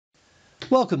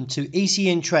Welcome to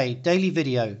ECNTRADE Daily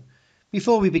Video.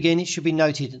 Before we begin, it should be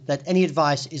noted that any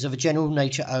advice is of a general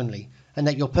nature only and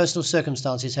that your personal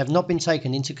circumstances have not been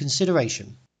taken into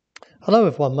consideration. Hello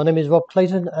everyone, my name is Rob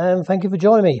Clayton and thank you for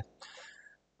joining me.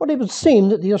 Well, it would seem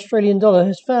that the Australian dollar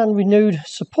has found renewed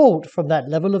support from that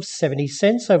level of 70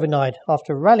 cents overnight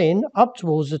after rallying up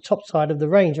towards the top side of the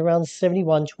range around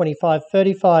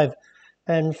 71.25.35,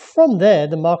 and from there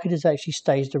the market has actually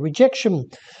staged a rejection.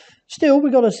 Still,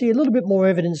 we've got to see a little bit more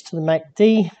evidence to the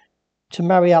MACD to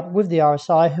marry up with the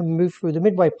RSI and move through the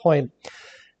midway point.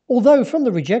 Although from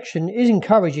the rejection is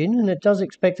encouraging, and it does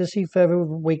expect to see further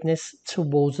weakness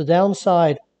towards the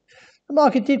downside. The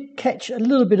market did catch a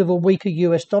little bit of a weaker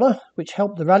US dollar, which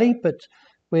helped the rally, but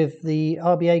with the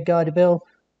RBA guided bell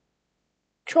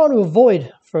trying to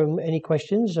avoid from any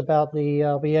questions about the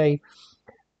RBA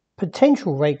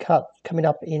potential rate cut coming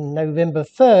up in November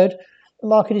 3rd, the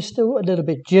market is still a little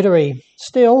bit jittery.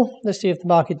 Still, let's see if the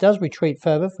market does retreat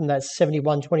further from that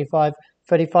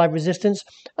 71.25.35 resistance.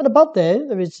 And above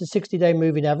there is the 60-day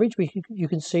moving average. You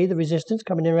can see the resistance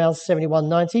coming in around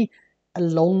 71.90,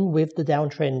 along with the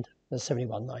downtrend at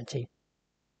 71.90.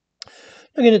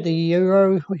 Looking at the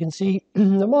euro, we can see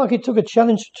the market took a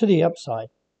challenge to the upside.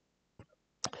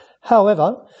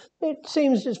 However, it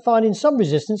seems it's finding some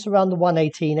resistance around the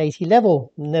 118.80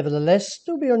 level. Nevertheless,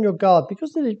 still be on your guard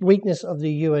because of the weakness of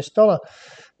the US dollar.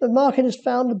 The market has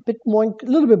found a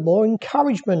little bit more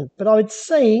encouragement, but I would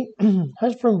say,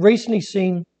 as from recently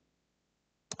seen,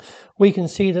 we can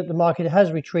see that the market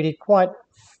has retreated quite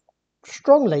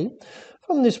strongly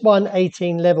from this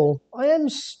 118 level. I am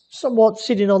somewhat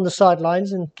sitting on the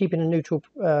sidelines and keeping a neutral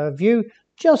view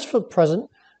just for the present,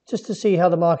 just to see how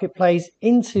the market plays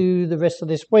into the rest of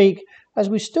this week as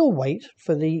we still wait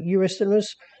for the US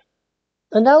stimulus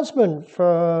announcement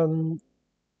from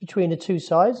between the two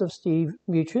sides of Steve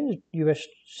Mnuchin, US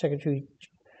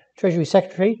Treasury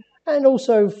Secretary, and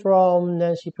also from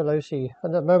Nancy Pelosi.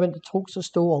 At the moment, the talks are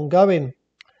still ongoing.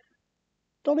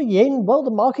 Dollar yen, well,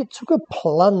 the market took a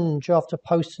plunge after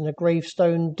posting a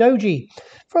gravestone doji.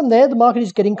 From there, the market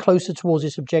is getting closer towards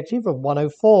its objective of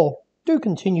 104. Do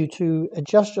continue to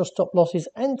adjust your stop losses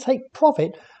and take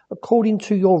profit according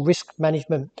to your risk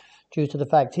management, due to the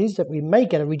fact is that we may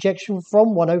get a rejection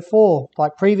from 104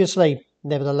 like previously.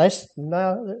 Nevertheless,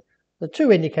 now the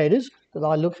two indicators that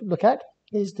I look at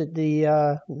is that the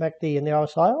MACD and the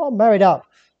RSI are married up.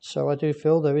 So I do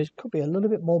feel could be a little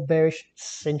bit more bearish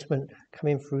sentiment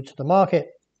coming through to the market.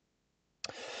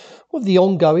 With the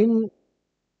ongoing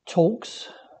talks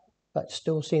that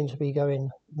still seem to be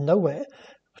going nowhere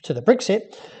to the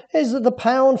Brexit, is that the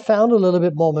pound found a little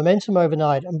bit more momentum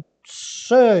overnight and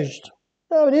surged.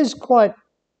 Now, it is quite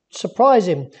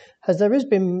surprising, as there has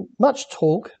been much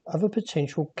talk of a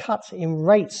potential cut in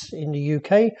rates in the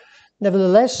UK.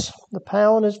 Nevertheless, the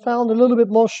pound has found a little bit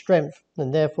more strength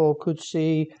and therefore could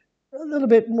see a little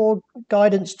bit more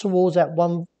guidance towards that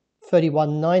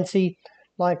 131.90.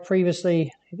 Like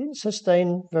previously, it didn't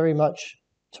sustain very much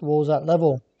towards that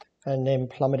level and then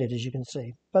plummeted, as you can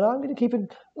see. But I'm going to keep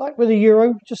it like with the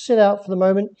euro, just sit out for the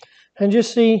moment and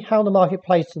just see how the market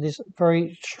plays to this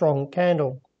very strong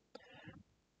candle.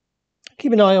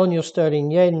 Keep an eye on your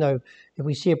sterling yen though. If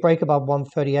we see a break above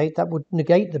 138, that would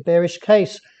negate the bearish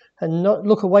case and not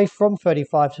look away from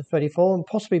 35 to 34 and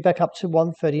possibly back up to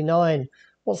 139.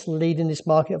 What's leading this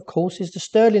market, of course, is the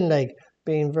sterling leg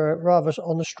being rather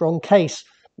on the strong case.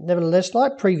 Nevertheless,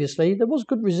 like previously, there was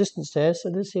good resistance there, so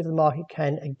let's see if the market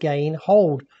can again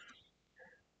hold.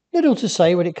 Little to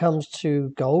say when it comes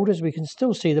to gold, as we can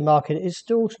still see the market is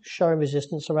still showing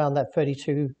resistance around that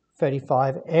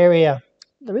 32.35 area.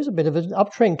 There is a bit of an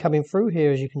uptrend coming through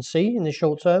here, as you can see, in the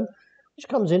short term, which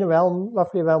comes in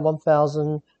roughly around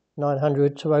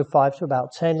 1,900 to 05 to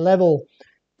about 10 level.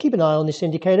 Keep an eye on this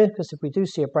indicator, because if we do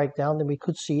see a breakdown, then we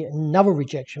could see another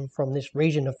rejection from this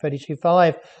region of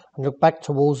 32.5 and look back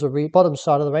towards the bottom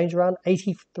side of the range around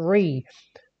 83.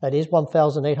 That is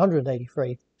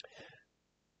 1,883.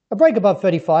 A break above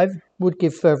 35 would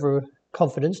give further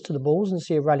confidence to the bulls and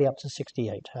see a rally up to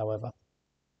 68, however.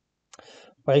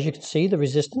 But as you can see, the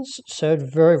resistance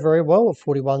served very, very well at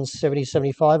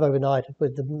 41.70.75 overnight,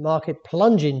 with the market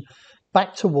plunging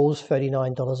back towards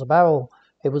 $39 a barrel.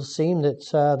 It would seem that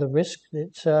the risk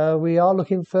that we are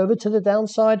looking further to the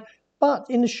downside, but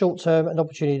in the short term, an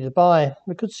opportunity to buy.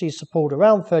 We could see support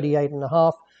around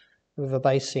 38.5, with a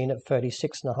base seen at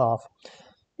 36.5.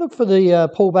 Look for the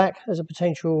pullback as a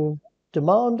potential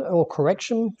demand or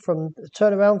correction from a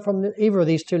turnaround from either of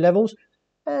these two levels,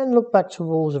 and look back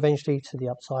towards eventually to the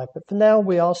upside. But for now,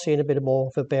 we are seeing a bit more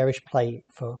of a bearish play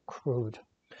for crude.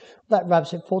 That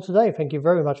wraps it for today. Thank you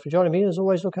very much for joining me. As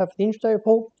always, look out for the intraday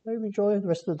report. Hope you enjoy the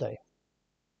rest of the day.